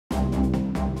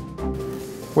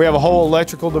We have a whole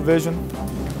electrical division.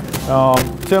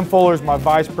 Tim Fuller is my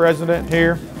vice president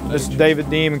here. This is David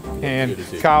Deem and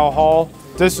Kyle Hall.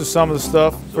 This is some of the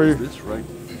stuff for you.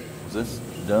 Is this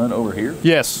done over here?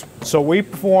 Yes. So we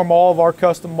perform all of our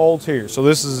custom molds here. So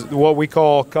this is what we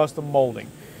call custom molding.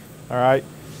 All right.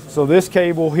 So this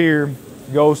cable here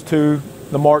goes to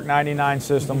the Mark 99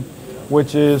 system,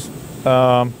 which is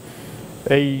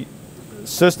a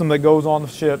system that goes on the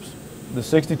ships. The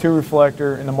 62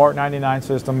 reflector in the Mark 99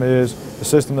 system is the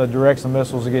system that directs the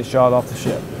missiles that get shot off the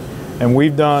ship. And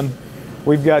we've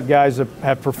got guys that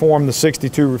have performed the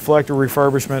 62 reflector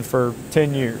refurbishment for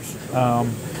 10 years.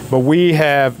 But we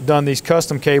have done these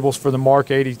custom cables for the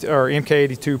Mark 80 or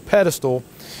MK82 pedestal,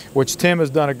 which Tim has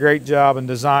done a great job in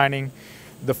designing.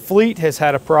 The fleet has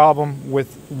had a problem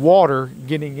with water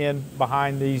getting in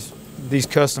behind these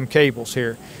custom cables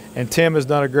here. And Tim has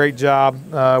done a great job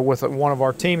with one of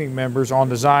our teaming members on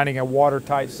designing a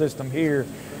watertight system here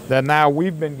that now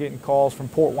we've been getting calls from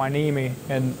Port Hueneme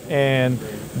and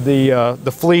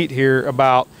the fleet here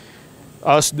about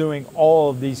us doing all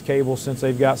of these cables since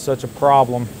they've got such a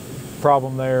problem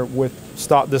there with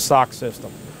the stock system.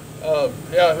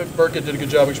 Yeah, I think Burkett did a good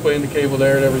job explaining the cable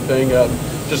there and everything.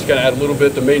 Just to kind of add a little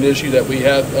bit, the main issue that we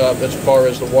have as far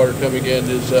as the water coming in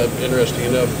is interesting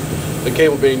enough. The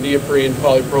cable being neoprene,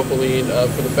 polypropylene,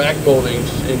 for the back moldings,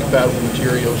 incompatible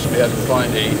materials, we had to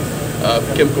find a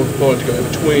chemical component to go in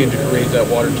between to create that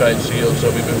watertight seal, so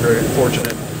we've been very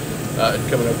fortunate in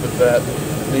coming up with that.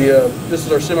 This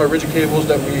is our semi-rigid cables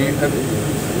that we have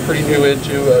pretty new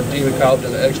into. Dean and Kyle did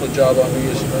an excellent job on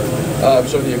these.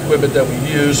 Some of the equipment that we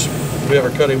use, we have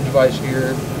our cutting device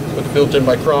here with a built-in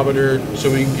micrometer,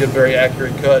 so we can get a very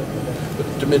accurate cut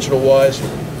dimensional-wise.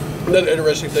 Another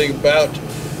interesting thing about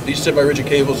these semi-rigid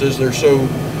cables is they're so,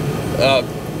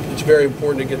 it's very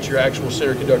important to get your actual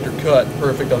center conductor cut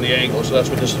perfect on the angle. So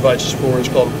that's what this device is for. It's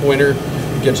called a pointer.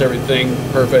 It gets everything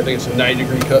perfect. I think it's a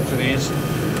 90-degree cut for these.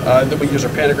 Then we use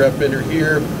our pantograph bender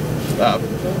here.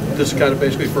 This is kind of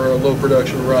basically for a low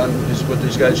production run. This is what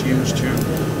these guys use to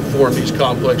form these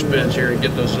complex bends here and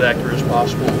get those as accurate as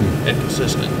possible and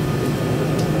consistent.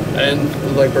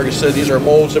 And like Burkett said, these are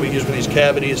molds that we use for these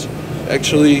cavities.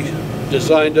 Actually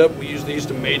designed up, we use these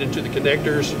to mate into the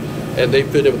connectors, and they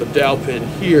fit in with a dowel pin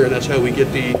here, and that's how we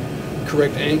get the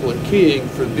correct angle and keying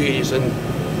for these, and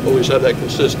always have that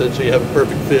consistent so you have a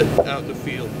perfect fit out in the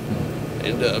field.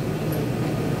 And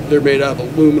they're made out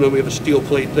of aluminum. We have a steel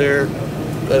plate there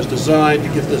that's designed to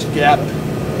get this gap.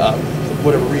 For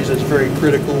whatever reason, it's very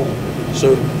critical.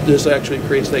 So this actually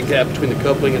creates that gap between the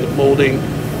coupling and the molding.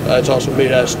 It's also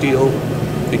made out of steel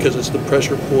because it's the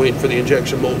pressure point for the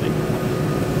injection molding.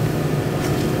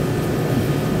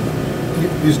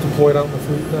 These deployed out in the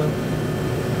fleet now?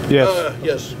 Yes.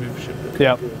 Yes, we've shipped it.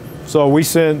 Yeah. So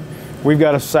we've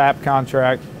got a SAP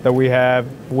contract that we have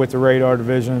with the radar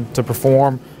division to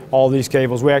perform all these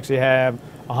cables. We actually have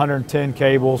 110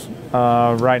 cables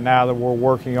right now that we're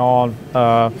working on.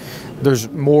 There's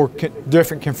more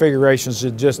different configurations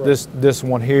than just this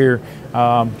one here,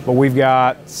 but we've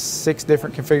got 6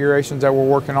 different configurations that we're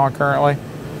working on currently.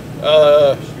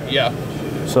 Yeah.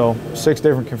 So 6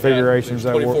 different configurations.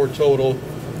 Yeah, 24 total.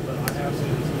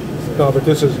 No, but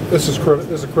this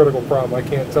is a critical problem. I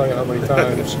can't tell you how many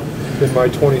times in my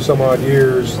 20-some-odd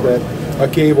years that a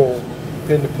cable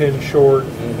pin to pin short,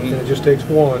 and it just takes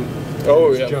one.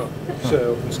 Oh, yeah. Jump.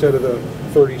 So instead of the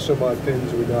 30-some-odd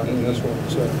pins we got in this one,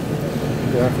 so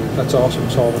yeah, that's awesome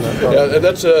solving that problem. Yeah, and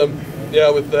that's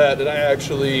with that, and I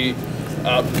actually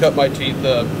cut my teeth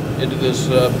into this.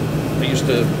 I used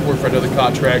to work for another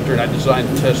contractor, and I designed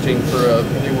the testing for,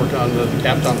 they work on the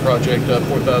Kapton project,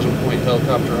 4,000 point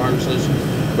helicopter harnesses,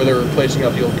 where they were replacing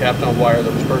out the old Kapton wire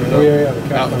that was burning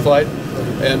up out in flight.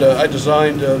 And I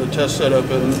designed the test setup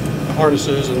and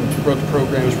harnesses and wrote the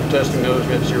programs for testing those.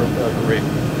 We had 0 failure rate.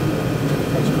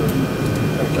 That's great.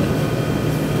 Okay.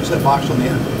 What's that box on the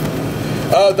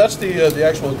end? That's the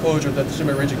actual enclosure that the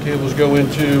semi-rigid cables go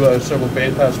into, several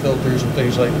bandpass filters and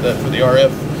things like that for the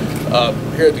RF.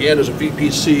 Here at the end is a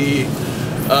VPC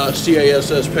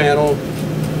CASS panel.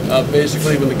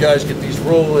 Basically, when the guys get these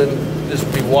rolling, this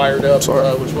will be wired up as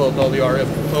well as all the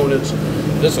RF components.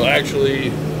 This will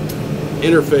actually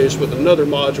interface with another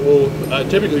module.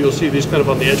 Typically, you'll see these kind of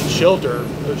on the edge of the shelter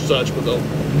or such, but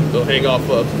they'll hang off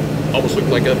almost looking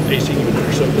like an AC unit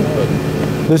or something. But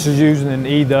this is using an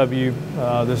EW.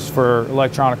 This is for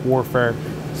electronic warfare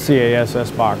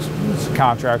CASS box. It's a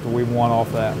contractor we won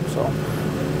off that. So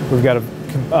we've got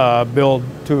to build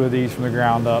 2 of these from the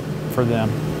ground up for them.